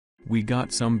We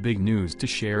got some big news to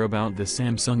share about the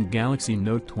Samsung Galaxy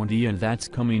Note 20, and that's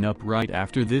coming up right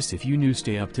after this. If you new,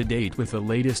 stay up to date with the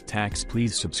latest techs,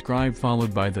 please subscribe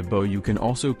followed by the bell. You can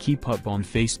also keep up on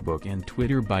Facebook and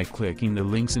Twitter by clicking the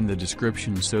links in the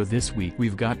description. So this week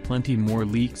we've got plenty more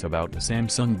leaks about the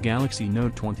Samsung Galaxy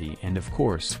Note 20, and of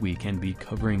course we can be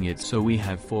covering it. So we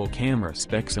have full camera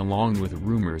specs along with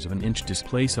rumors of an inch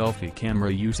display, selfie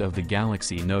camera, use of the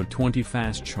Galaxy Note 20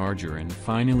 fast charger, and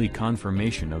finally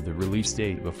confirmation of the release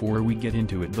date. Before we get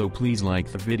into it though, please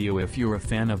like the video if you're a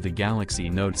fan of the Galaxy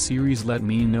Note series. Let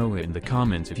me know in the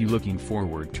comments if you're looking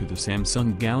forward to the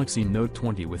Samsung Galaxy Note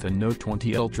 20 with a Note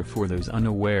 20 Ultra. For those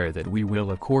unaware, that we will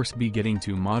of course be getting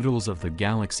two models of the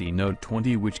Galaxy Note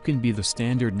 20, which can be the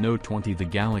standard Note 20, the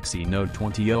Galaxy Note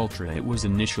 20 Ultra. It was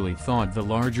initially thought the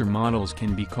larger models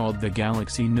can be called the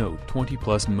Galaxy Note 20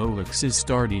 Plus. Molex is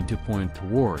starting to point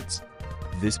towards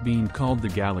this being called the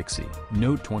Galaxy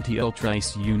Note 20 Ultra.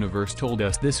 Ice Universe told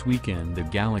us this weekend the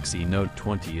Galaxy Note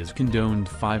 20 is condoned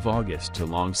 5 August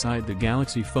alongside the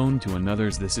Galaxy Phone 2 and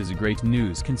others. This is great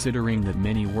news considering that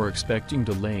many were expecting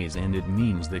delays, and it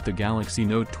means that the Galaxy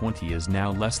Note 20 is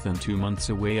now less than 2 months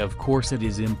away. Of course it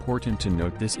is important to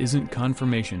note this isn't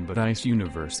confirmation, but Ice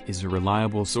Universe is a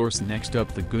reliable source. Next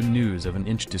up, the good news of an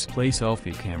inch display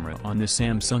selfie camera on the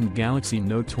Samsung Galaxy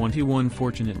Note 20.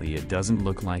 Unfortunately it doesn't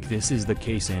look like this is the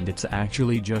case, and it's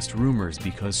actually just rumors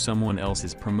because someone else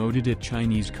has promoted it.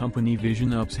 Chinese company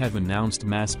Vision Ups have announced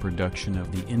mass production of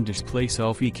the in-display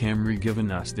selfie camera, giving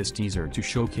us this teaser to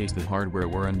showcase the hardware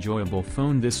or enjoyable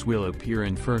phone this will appear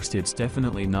in. First, it's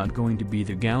definitely not going to be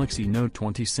the Galaxy Note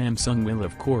 20. Samsung will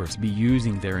of course be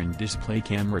using their in-display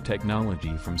camera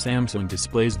technology from Samsung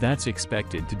Displays that's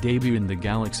expected to debut in the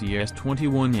Galaxy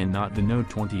S21 and not the Note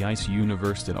 20. Ice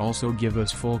Universe that also give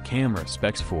us full camera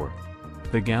specs for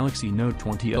the Galaxy Note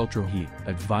 20 Ultra. He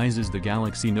advises the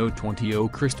Galaxy Note 20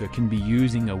 Crystal can be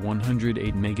using a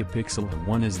 108-megapixel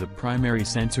 1 as the primary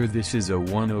sensor. This is a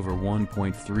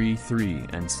 1/1.33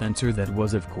 and sensor that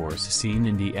was of course seen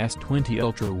in the S20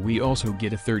 Ultra. We also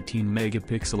get a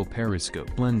 13-megapixel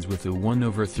periscope lens with a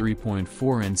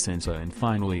 1/3.4 and sensor, and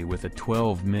finally with a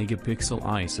 12-megapixel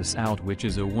ISOs out, which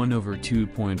is a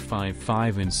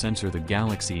 1/2.55 and sensor. The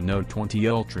Galaxy Note 20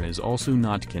 Ultra is also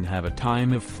not can have a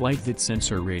time of flight that sensor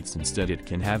rates. Instead it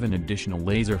can have an additional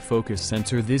laser focus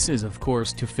sensor. This is of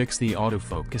course to fix the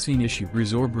autofocusing issue.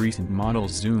 Resorb recent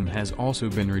models zoom has also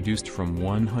been reduced from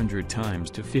 100 times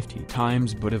to 50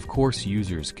 times, but of course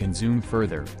users can zoom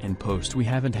further and post. We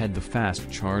haven't had the fast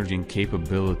charging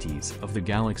capabilities of the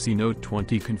Galaxy Note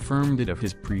 20 confirmed it of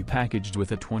his pre-packaged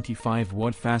with a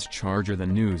 25-watt fast charger. The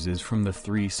news is from the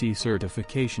 3C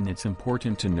certification. It's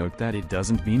important to note that it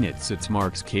doesn't mean its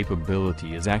mark's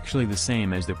capability is actually the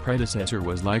same as the predecessor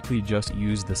was, likely just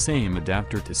used the same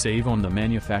adapter to save on the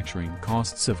manufacturing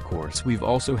costs. Of course we've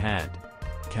also had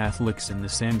Catholics in the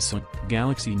Samsung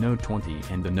Galaxy Note 20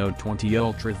 and the Note 20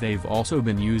 Ultra. They've also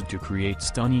been used to create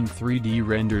stunning 3D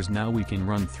renders. Now we can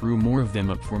run through more of them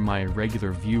up for my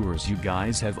regular viewers. You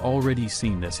guys have already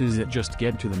seen this. Is it? Just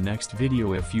get to the next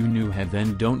video. If you new have,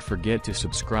 then don't forget to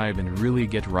subscribe and really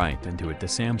get right into it. The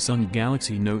Samsung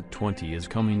Galaxy Note 20 is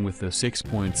coming with a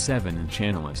 6.7-inch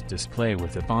analyst display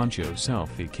with a poncho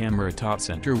selfie camera top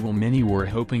center. Well, many were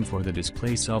hoping for the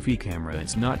display selfie camera.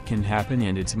 It's not can happen,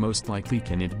 and it's most likely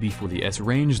can it be for the S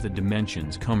range. The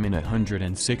dimensions come in at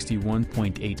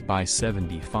 161.8 by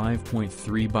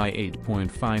 75.3 by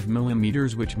 8.5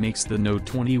 mm, which makes the Note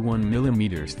 21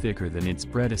 mm thicker than its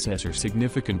predecessor,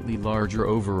 significantly larger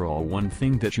overall. One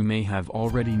thing that you may have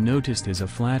already noticed is a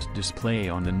flat display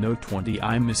on the Note 20.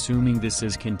 I'm assuming this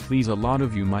can please a lot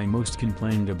of you. My most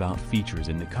complained about features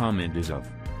in the comment is of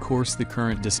course the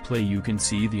current display. You can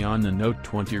see on the Note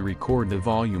 20 record the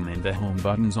volume and the home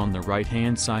buttons on the right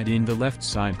hand side. In the left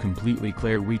side completely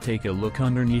clear. We take a look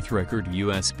underneath. Record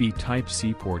USB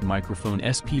Type-C port, microphone,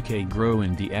 SPK Grow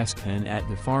and the S Pen at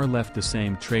the far left. The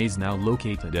same trays now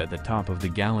located at the top of the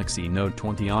Galaxy Note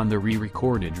 20. On the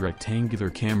re-recorded rectangular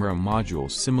camera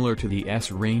modules similar to the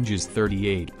S range is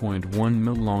 38.1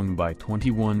 mm long by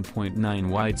 21.9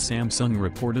 wide. Samsung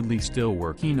reportedly still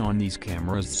working on these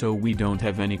cameras, so we don't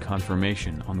have any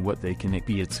confirmation on what they can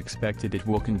be. It's expected it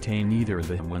will contain either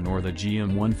the M1 or the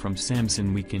GM1 from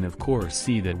Samsung. We can of course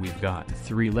see that we've got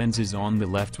 3 lenses on the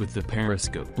left with the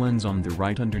periscope lens on the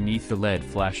right. Underneath the LED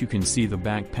flash you can see the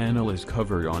back panel is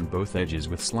covered on both edges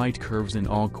with slight curves in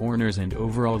all corners, and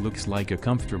overall looks like a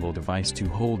comfortable device to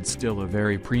hold. Still a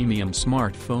very premium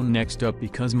smartphone. Next up,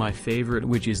 because my favorite,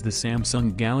 which is the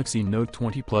Samsung Galaxy Note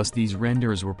 20 Plus. These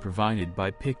renders were provided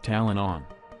by Pictalon on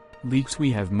leaks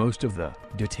we have most of the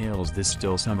details. This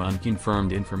still some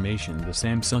unconfirmed information. The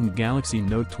Samsung Galaxy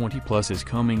Note 20 Plus is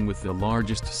coming with the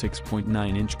largest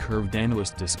 6.9-inch curved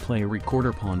analyst display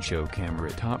recorder poncho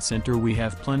camera top center. We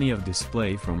have plenty of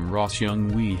display from Ross Young.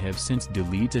 We have since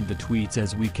deleted the tweets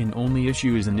as we can only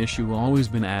issue is an issue always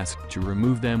been asked to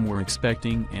remove them. We're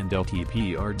expecting and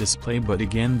LTPR display, but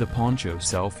again the poncho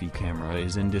selfie camera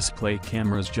is in display.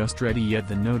 Cameras just ready yet.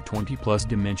 The Note 20 Plus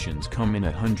dimensions come in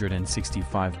at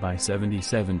 165 by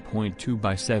 77.2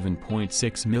 by 7.6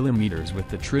 mm with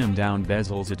the trimmed down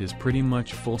bezels. It is pretty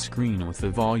much full screen with the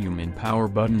volume and power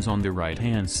buttons on the right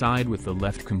hand side with the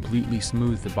left completely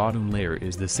smooth. The bottom layer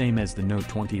is the same as the Note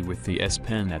 20 with the S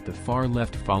Pen at the far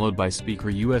left, followed by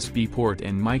speaker, USB port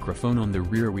and microphone on the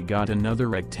rear. We got another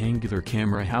rectangular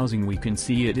camera housing. We can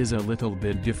see it is a little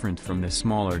bit different from the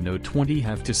smaller Note 20.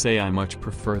 Have to say I much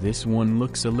prefer this one.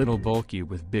 Looks a little bulky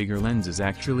with bigger lenses.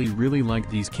 Actually really like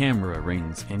these camera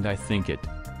rings and I think it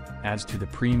adds to the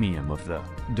premium of the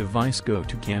device. Go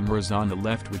to cameras on the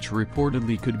left, which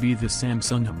reportedly could be the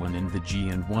Samsung one and the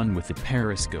GN1 with the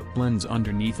periscope lens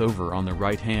underneath. Over on the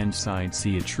right hand side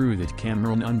see a true that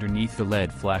camera underneath the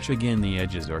LED flash. Again the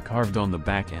edges are carved on the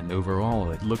back and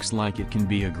overall it looks like it can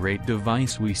be a great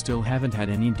device. We still haven't had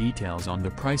any details on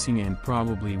the pricing and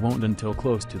probably won't until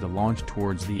close to the launch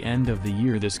towards the end of the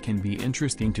year. This can be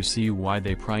interesting to see why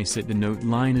they price it. The Note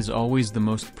line is always the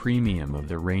most premium of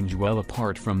the range, well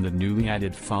apart from the newly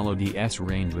added Follow the S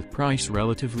range with price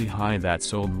relatively high that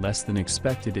sold less than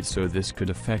expected, so this could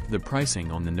affect the pricing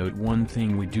on the Note. One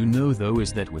thing we do know though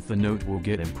is that with the Note we'll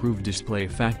get improved display,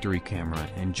 factory camera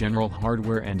and general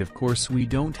hardware, and of course we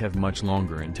don't have much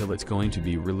longer until it's going to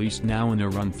be released. Now in a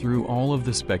run through all of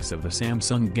the specs of the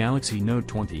Samsung Galaxy Note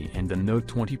 20 and the Note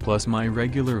 20 Plus. My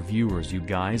regular viewers, you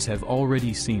guys have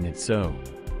already seen it, so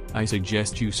I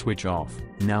suggest you switch off.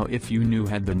 Now if you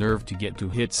had the nerve to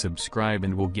hit subscribe,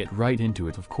 and we'll get right into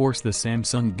it. Of course the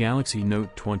Samsung Galaxy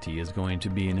Note 20 is going to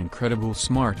be an incredible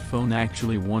smartphone,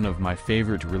 actually one of my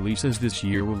favorite releases this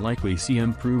year. Will likely see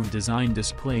improved design,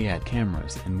 display at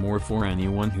cameras and more. For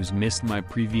anyone who's missed my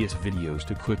previous videos,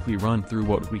 to quickly run through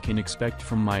what we can expect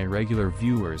from my regular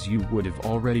viewers, you would have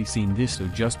already seen this, so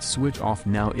just switch off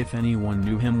now. If anyone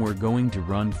knew him, we're going to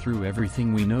run through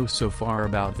everything we know so far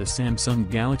about the Samsung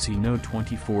Galaxy Note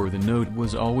 24. The Note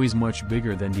was always much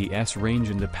bigger than the S range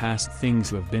in the past.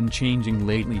 Things have been changing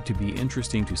lately. To be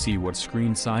interesting to see what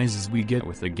screen sizes we get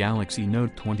with the Galaxy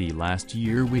Note 20. Last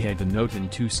year we had the Note in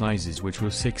two sizes, which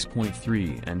was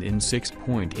 6.3 and in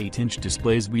 6.8-inch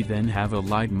displays. We then have a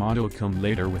light model come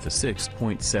later with a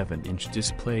 6.7-inch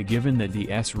display. Given that the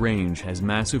S range has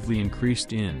massively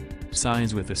increased in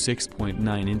size with a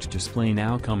 6.9-inch display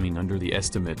now coming under, the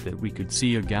estimate that we could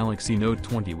see a Galaxy Note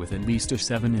 20 with at least a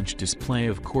 7-inch display.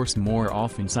 Of course more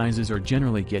often sizes are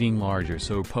generally getting larger,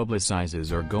 so public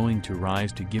sizes are going to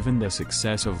rise to given the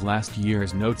success of last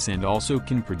year's Notes, and also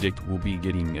can predict we'll be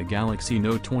getting a Galaxy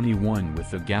Note 21 with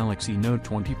the Galaxy Note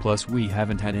 20 Plus. We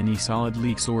haven't had any solid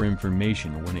leaks or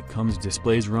information when it comes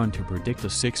displays run to predict a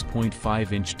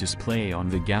 6.5-inch display on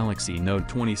the Galaxy Note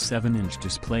 27-inch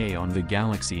display on the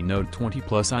Galaxy Note 20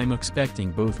 Plus. I'm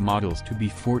expecting both models to be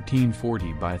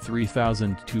 1440 by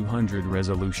 3200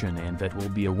 resolution, and that will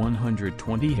be a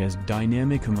 120 Hz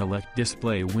dynamic AMOLED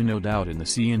display winnowed out in the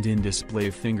C and in-display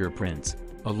fingerprints,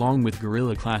 along with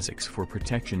Gorilla Classics for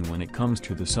protection. When it comes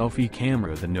to the selfie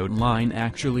camera, the Note line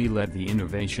actually led the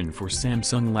innovation for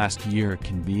Samsung last year. It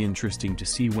can be interesting to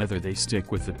see whether they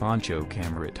stick with the poncho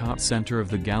camera. Top center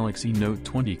of the Galaxy Note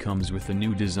 20 comes with a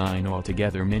new design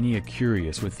altogether. Many are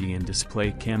curious with the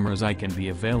in-display cameras I can be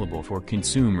available for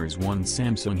consumers once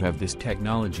Samsung have this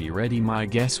technology ready. My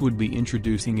guess would be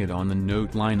introducing it on the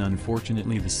Note line.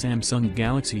 Unfortunately the Samsung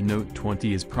Galaxy Note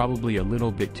 20 is probably a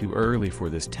little bit too early for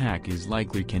this. Tech is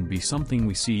likely can be something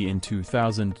we see in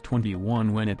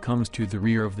 2021. When it comes to the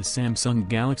rear of the Samsung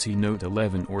Galaxy Note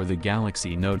 11 or the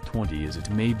Galaxy Note 20, as it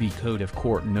may be code of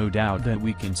court, no doubt that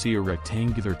we can see a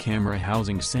rectangular camera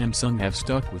housing. Samsung have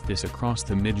stuck with this across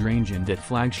the mid-range and at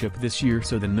flagship this year,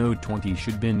 so the Note 20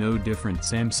 should be no different.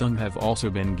 Samsung have also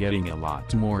been getting a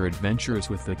lot more adventurous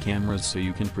with the cameras, so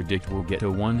you can predict we'll get a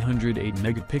 108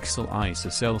 megapixel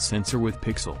ISOCELL sensor with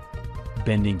pixel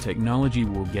bending technology.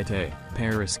 We'll get a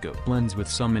periscope lens with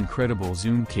some incredible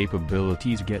zoom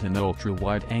capabilities. Get an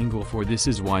ultra-wide angle for this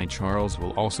is why Charles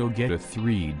will also get a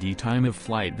 3D time of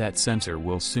flight. That sensor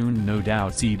will soon no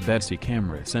doubt see better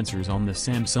camera sensors on the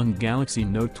Samsung Galaxy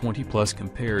Note 20 Plus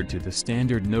compared to the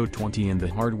standard Note 20. In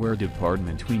the hardware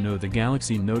department, we know the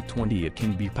Galaxy Note 20 it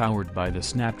can be powered by the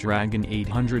Snapdragon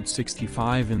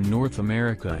 865 in North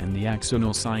America and the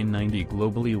Exynos 990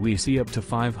 globally. We see up to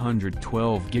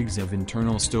 512 gigs of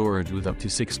internal storage with up to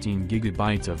 16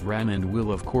 GB of RAM and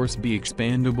will of course be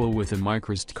expandable with a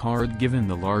microSD card. Given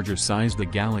the larger size, the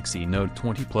Galaxy Note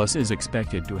 20 Plus is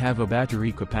expected to have a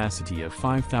battery capacity of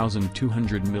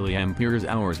 5,200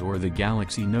 mAh, or the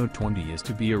Galaxy Note 20 is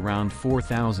to be around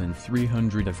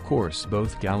 4,300. Of course,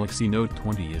 both Galaxy Note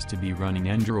 20 is to be running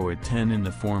Android 10 in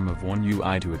the form of One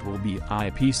UI 2. It will be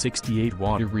IP68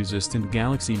 water resistant.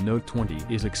 Galaxy Note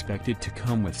 20 is expected to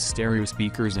come with stereo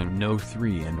speakers and no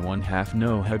 3.5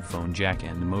 no headphone jack,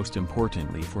 and most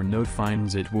importantly for Note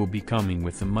fans it will be coming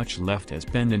with a much left S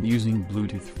Pen and using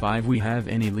Bluetooth 5. We have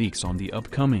any leaks on the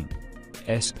upcoming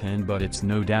S Pen, but it's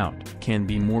no doubt can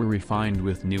be more refined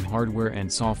with new hardware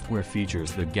and software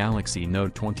features. The Galaxy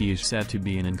Note 20 is set to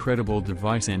be an incredible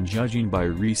device, and judging by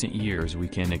recent years we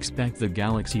can expect the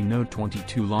Galaxy Note 20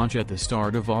 to launch at the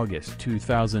start of August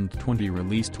 2020,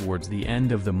 release towards the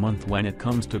end of the month. When it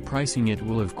comes to pricing, it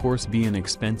will of course be an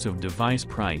expensive device.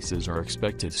 Prices are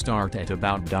expected to start at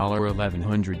about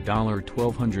 $1,100,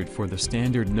 $1,200 for the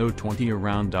standard Note 20,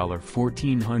 around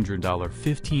 $1,400,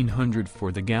 $1,500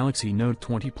 for the Galaxy Note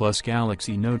 20 Plus.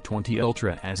 Galaxy Note 20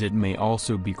 Ultra, as it may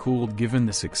also be cooled. Given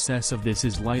the success of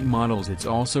this light models, it's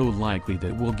also likely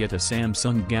that we'll get a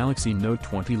Samsung Galaxy Note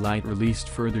 20 Lite released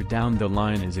further down the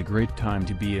line. Is a great time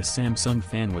to be a Samsung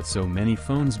fan with so many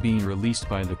phones being released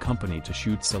by the company to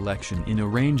shoot selection in a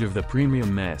range of the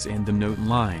premium S and the Note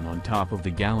line on top of the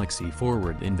Galaxy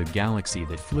forward in the Galaxy.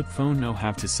 That flip phone, I'll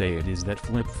have to say it is that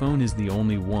flip phone is the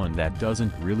only one that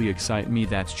doesn't really excite me.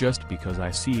 That's just because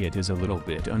I see it as a little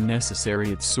bit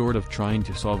unnecessary. It's sort of trying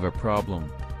to solve a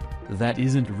problem that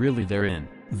isn't really there in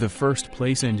the first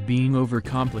place and being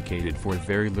overcomplicated for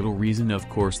very little reason. Of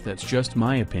course that's just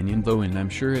my opinion though, and I'm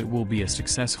sure it will be a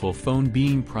successful phone,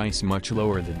 being priced much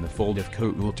lower than the Fold. Of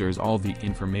course alters all the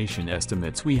information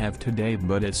estimates we have today,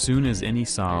 but as soon as any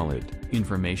solid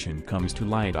information comes to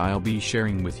light I'll be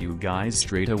sharing with you guys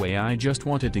straight away. I just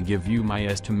wanted to give you my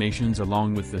estimations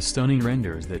along with the stunning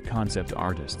renders that concept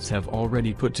artists have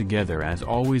already put together. As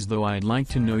always though, I'd like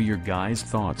to know your guys'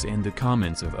 thoughts and the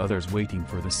comments of others waiting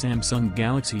for the Samsung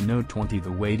Galaxy Note 20,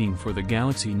 the waiting for the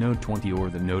Galaxy Note 20 or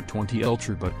the Note 20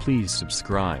 Ultra. But please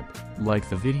subscribe, like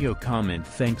the video, comment.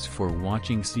 Thanks for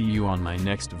watching. See you on my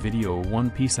next video.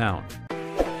 One, peace out.